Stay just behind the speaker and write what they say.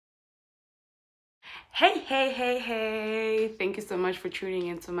Hey, thank you so much for tuning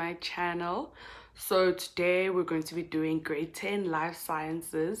into my channel. So today we're going to be doing grade 10 life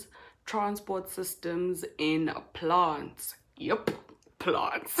sciences, transport systems in plants. Yep,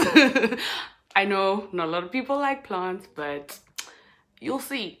 plants. I know not a lot of people like plants, but you'll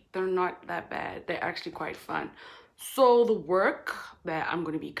see they're not that bad. They're actually quite fun. So the work that I'm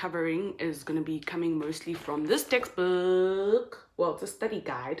going to be covering is going to be coming mostly from this textbook. Well, it's a study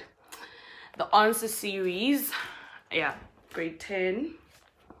guide. The answer series, yeah, grade 10,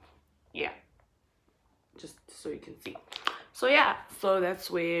 yeah, just so you can see. So yeah, so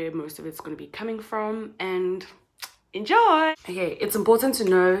that's where most of it's going to be coming from, and enjoy. Okay, it's important to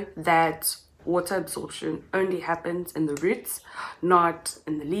know that water absorption only happens in the roots, not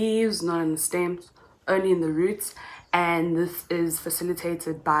in the leaves, not in the stems, only in the roots. And this is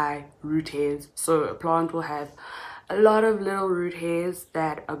facilitated by root hairs. So a plant will have a lot of little root hairs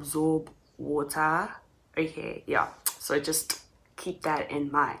that absorb water. Okay, yeah, so just keep that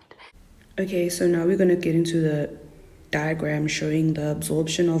in mind. Okay, so now we're going to get into the diagram showing the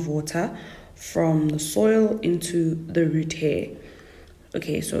absorption of water from the soil into the root hair.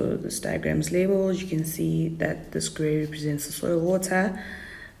 Okay, so this diagram is labeled. You can see that this gray represents the soil water.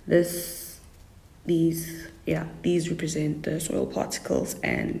 These represent the soil particles,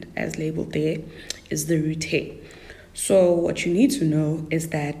 and as labeled there is the root hair. So what you need to know is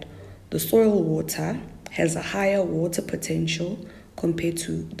that the soil water has a higher water potential compared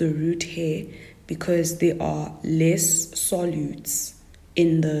to the root hair because there are less solutes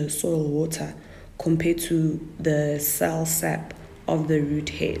in the soil water compared to the cell sap of the root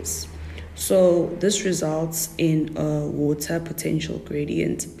hairs. So this results in a water potential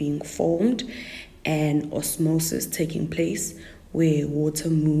gradient being formed and osmosis taking place, where water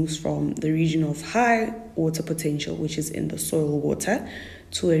moves from the region of high water potential, which is in the soil water,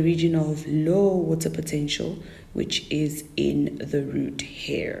 to a region of low water potential, which is in the root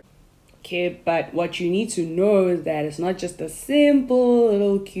hair. Okay, but what you need to know is that it's not just a simple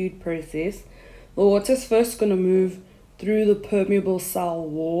little cute process. The water's first going to move through the permeable cell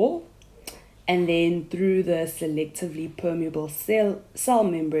wall and then through the selectively permeable cell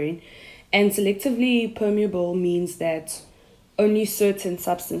membrane. And selectively permeable means that only certain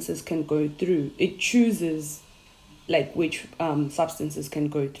substances can go through. It chooses like which substances can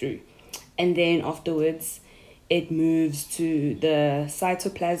go through. And then afterwards, it moves to the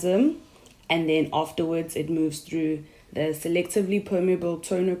cytoplasm. And then afterwards, it moves through the selectively permeable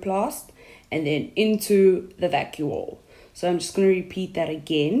tonoplast and then into the vacuole. So I'm just going to repeat that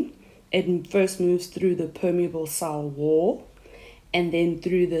again. It first moves through the permeable cell wall, and then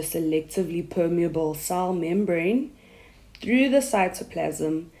through the selectively permeable cell membrane, through the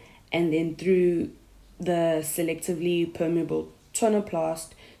cytoplasm, and then through the selectively permeable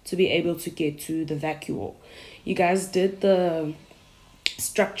tonoplast to be able to get to the vacuole. You guys did the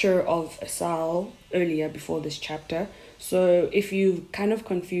structure of a cell earlier before this chapter, so if you kind of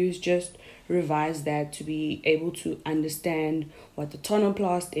confused, just revise that to be able to understand what the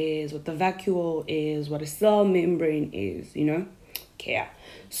tonoplast is, what the vacuole is, what a cell membrane is, you know? Okay, yeah.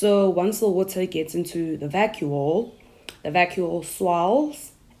 So once the water gets into the vacuole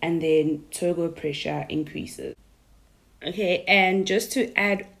swells and then turbo pressure increases. Okay, and just to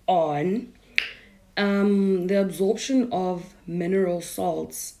add on, the absorption of mineral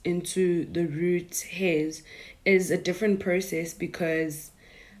salts into the root hairs is a different process because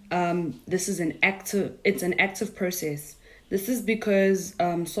this is an active process. This is because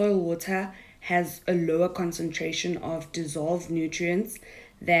soil water has a lower concentration of dissolved nutrients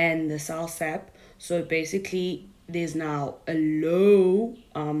than the cell sap. So basically, there's now a low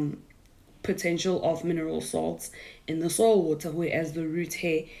potential of mineral salts in the soil water, whereas the root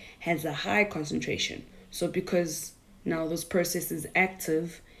hair has a high concentration. So because now this process is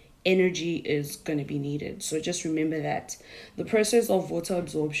active, energy is going to be needed. So just remember that the process of water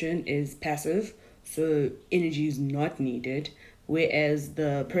absorption is passive, so energy is not needed, whereas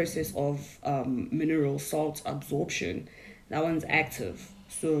the process of mineral salt absorption, that one's active,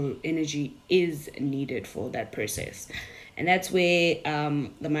 so energy is needed for that process. And that's where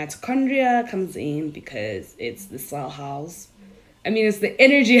the mitochondria comes in, because it's the cell house. It's the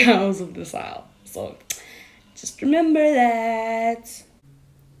energy house of the cell. So just remember that.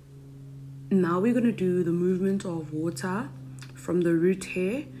 Now we're going to do the movement of water from the root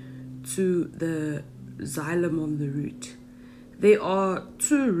hair to the xylem of the root. There are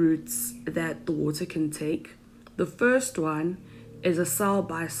two routes that the water can take. The first one is a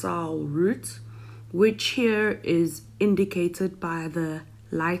cell-by-cell route, which here is indicated by the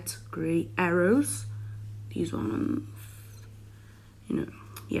light gray arrows. These ones,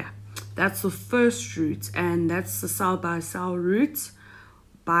 That's the first route, and that's the cell-by-cell route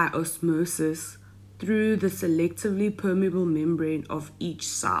by osmosis through the selectively permeable membrane of each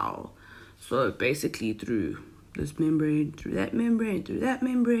cell. So basically through this membrane, through that membrane, through that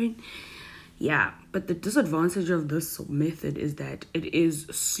membrane. Yeah, but the disadvantage of this method is that it is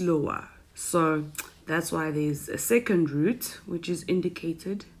slower. So that's why there's a second route, which is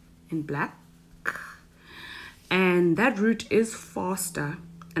indicated in black. And that route is faster,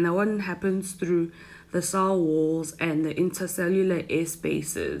 and that one happens through the cell walls and the intercellular air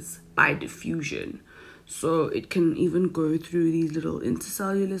spaces by diffusion. So it can even go through these little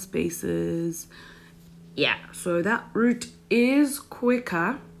intercellular spaces. Yeah, so that route is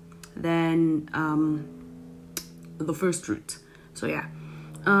quicker than the first route. So yeah,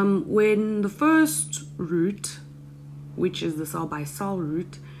 when the first route, which is the cell-by-cell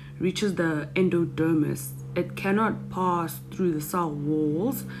route, reaches the endodermis, it cannot pass through the cell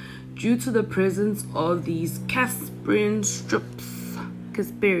walls due to the presence of these Casparian strips.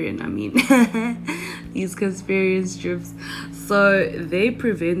 These Casparian strips. So they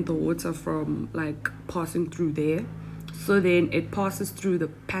prevent the water from like passing through there. So then it passes through the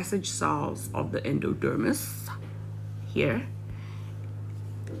passage cells of the endodermis here.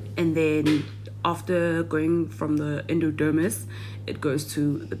 And then after going from the endodermis, it goes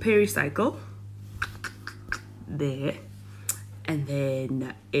to the pericycle there, and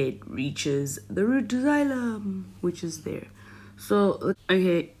then it reaches the root xylem, which is there. So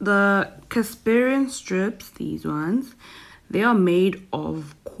okay, the Casparian strips, these ones, they are made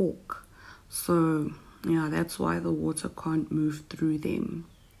of cork. So yeah, that's why the water can't move through them.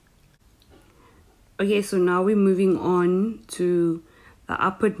 Okay, so now we're moving on to the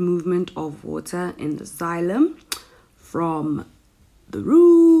upward movement of water in the xylem from the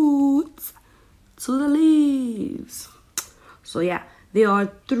roots to the leaves. So yeah, there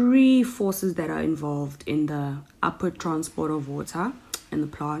are three forces that are involved in the upward transport of water in the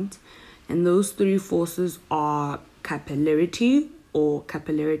plant, and those three forces are capillarity or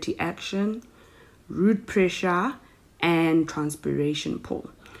capillary action, root pressure, and transpiration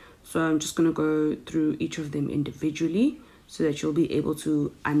pool. So I'm just going to go through each of them individually so that you'll be able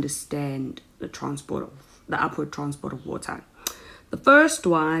to understand the upward transport of water. The first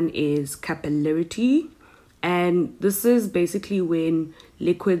one is capillarity, and this is basically when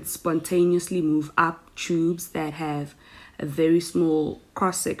liquids spontaneously move up tubes that have a very small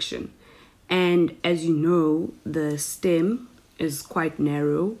cross section. And as you know, the stem is quite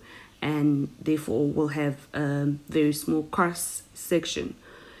narrow and therefore will have a very small cross section.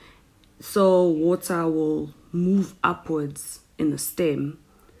 So water will move upwards in the stem,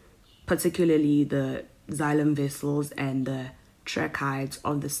 particularly the xylem vessels and the tracheids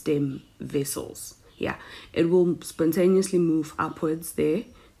of the stem vessels. Yeah, it will spontaneously move upwards there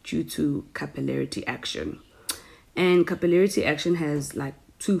due to capillary action. And capillary action has like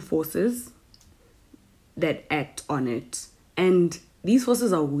two forces that act on it, and these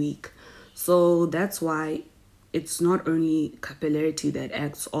forces are weak. So that's why it's not only capillarity that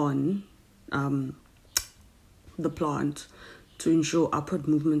acts on the plant to ensure upward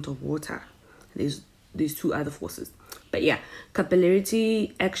movement of water. There's these two other forces. But yeah,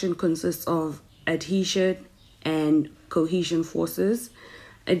 capillarity action consists of adhesion and cohesion forces.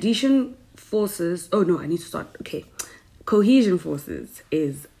 Cohesion forces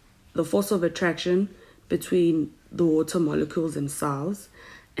is the force of attraction between the water molecules themselves,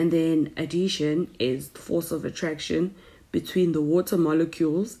 and then adhesion is the force of attraction between the water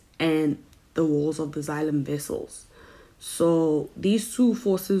molecules and the walls of the xylem vessels. So these two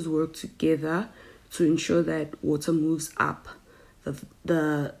forces work together to ensure that water moves up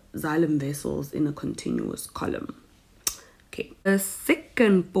the xylem vessels in a continuous column. Okay, the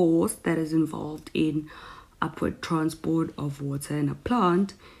second force that is involved in upward transport of water in a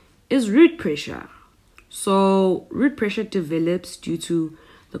plant is root pressure. So root pressure develops due to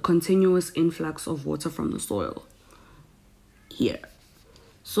the continuous influx of water from the soil here.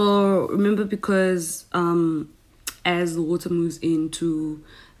 So remember, because as the water moves into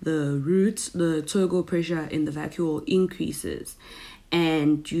the roots, the turgor pressure in the vacuole increases,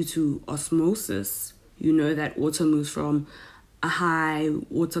 and due to osmosis, you know that water moves from a high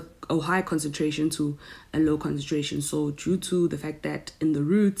concentration to a low concentration. So due to the fact that in the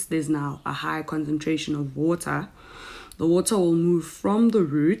roots there's now a high concentration of water, the water will move from the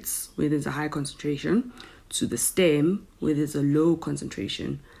roots where there's a high concentration to the stem where there's a low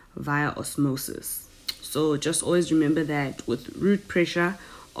concentration via osmosis. So just always remember that with root pressure,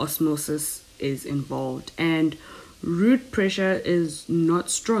 osmosis is involved, and root pressure is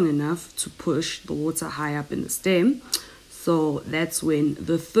not strong enough to push the water high up in the stem. So that's when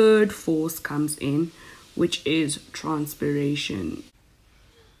the third force comes in, which is transpiration.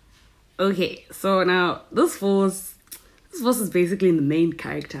 Okay, so now this force is basically the main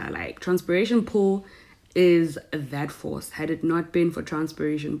character. Like, transpiration pull is that force. Had it not been for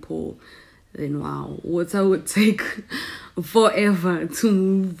transpiration pull, then wow, water would take forever to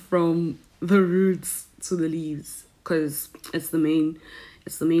move from the roots to the leaves, because it's the main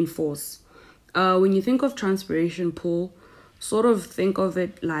force. When you think of transpiration pull, sort of think of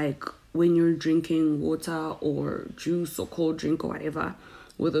it like when you're drinking water or juice or cold drink or whatever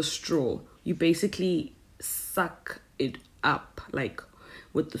with a straw. You basically suck it up, like,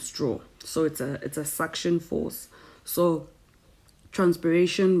 with the straw. So it's a suction force. So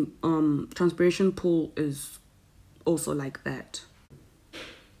transpiration pull is also like that.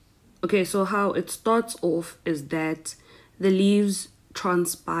 Okay, so how it starts off is that the leaves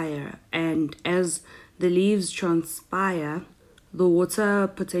transpire, and as the leaves transpire, the water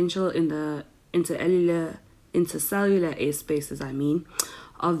potential in the intercellular air spaces,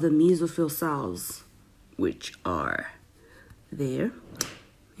 of the mesophyll cells, which are there.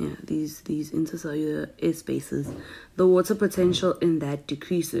 Yeah, these intercellular air spaces, the water potential in that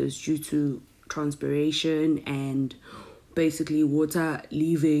decreases due to transpiration and basically water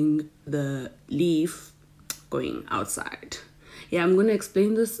leaving the leaf going outside. Yeah, I'm going to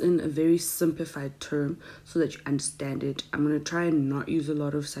explain this in a very simplified term so that you understand it. I'm going to try and not use a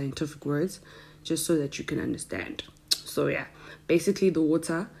lot of scientific words just so that you can understand. So yeah, basically the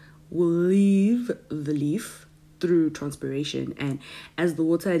water will leave the leaf through transpiration, and as the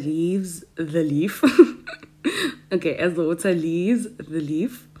water leaves the leaf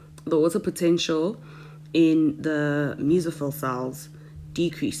the water potential in the mesophyll cells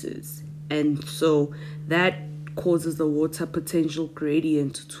decreases, and so that causes the water potential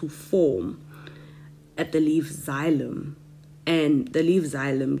gradient to form at the leaf xylem, and the leaf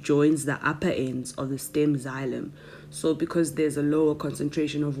xylem joins the upper ends of the stem xylem. So because there's a lower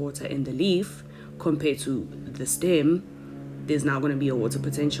concentration of water in the leaf compared to the stem, there's now going to be a water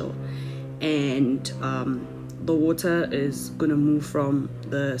potential, and the water is going to move from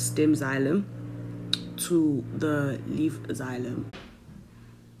the stem xylem to the leaf xylem.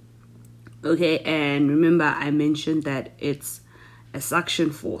 Okay, and remember I mentioned that it's a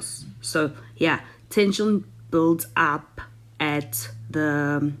suction force. So yeah, tension builds up at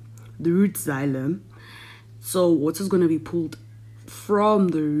the root xylem, so water is going to be pulled from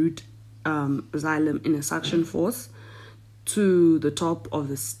the root xylem in a suction force to the top of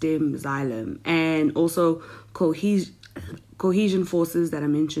the stem xylem. And also cohesion forces that I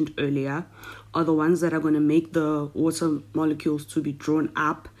mentioned earlier are the ones that are going to make the water molecules to be drawn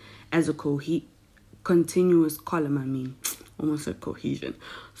up as a continuous column. Almost said cohesion,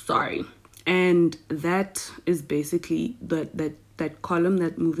 sorry. And that is basically that column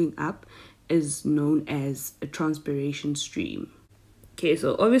that moving up is known as a transpiration stream. Okay,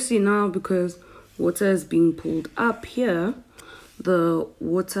 so obviously now, because water is being pulled up here, the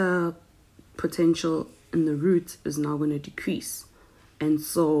water potential in the root is now going to decrease, and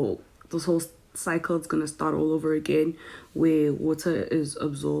so this whole cycle is going to start all over again, where water is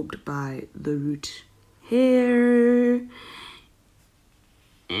absorbed by the root here,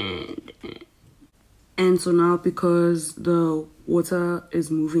 and so now, because the water is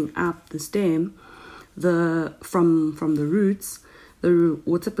moving up the stem, from the roots, the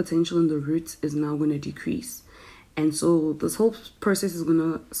water potential in the roots is now going to decrease. And so this whole process is going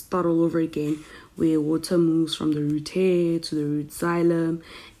to start all over again, where water moves from the root hair to the root xylem,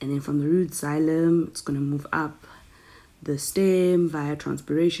 and then from the root xylem, it's going to move up the stem via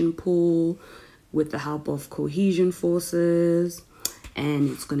transpiration pool with the help of cohesion forces, and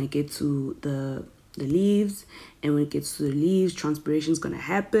it's going to get to the leaves. And when it gets to the leaves, transpiration is going to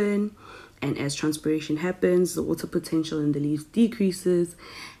happen, and as transpiration happens, the water potential in the leaves decreases,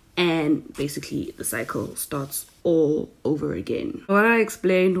 and basically the cycle starts all over again. What I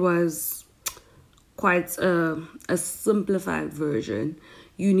explained was quite a simplified version.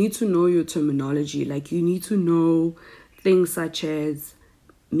 You need to know your terminology. Like, you need to know things such as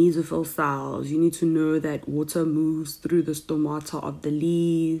mesophyll cells. You need to know that water moves through the stomata of the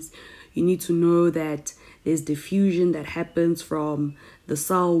leaves. You need to know that there's diffusion that happens from the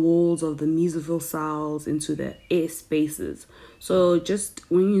cell walls of the mesophyll cells into the air spaces. So just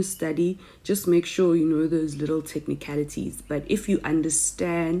when you study, just make sure you know those little technicalities. But if you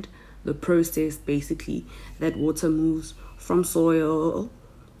understand the process, basically, that water moves from soil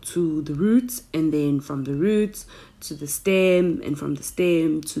to the roots, and then from the roots to the stem, and from the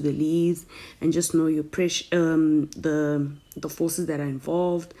stem to the leaves, and just know your pressure, the forces that are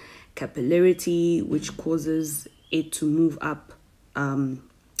involved, capillarity, which causes it to move up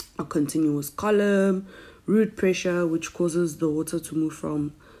a continuous column, root pressure, which causes the water to move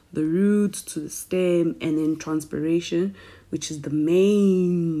from the root to the stem, and then transpiration, which is the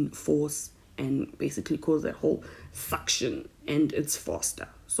main force and basically causes that whole suction, and it's faster.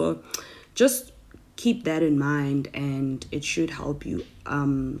 So just keep that in mind, and it should help you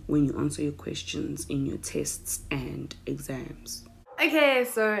when you answer your questions in your tests and exams. Okay,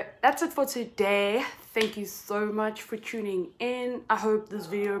 so that's it for today. Thank you so much for tuning in. I hope this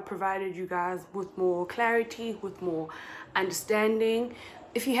video provided you guys with more clarity, with more understanding.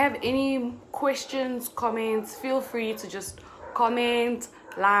 If you have any questions, comments, feel free to just comment,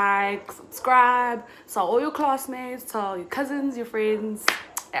 like, subscribe, tell all your classmates, tell your cousins, your friends.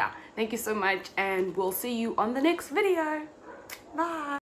 Yeah, thank you so much, and we'll see you on the next video.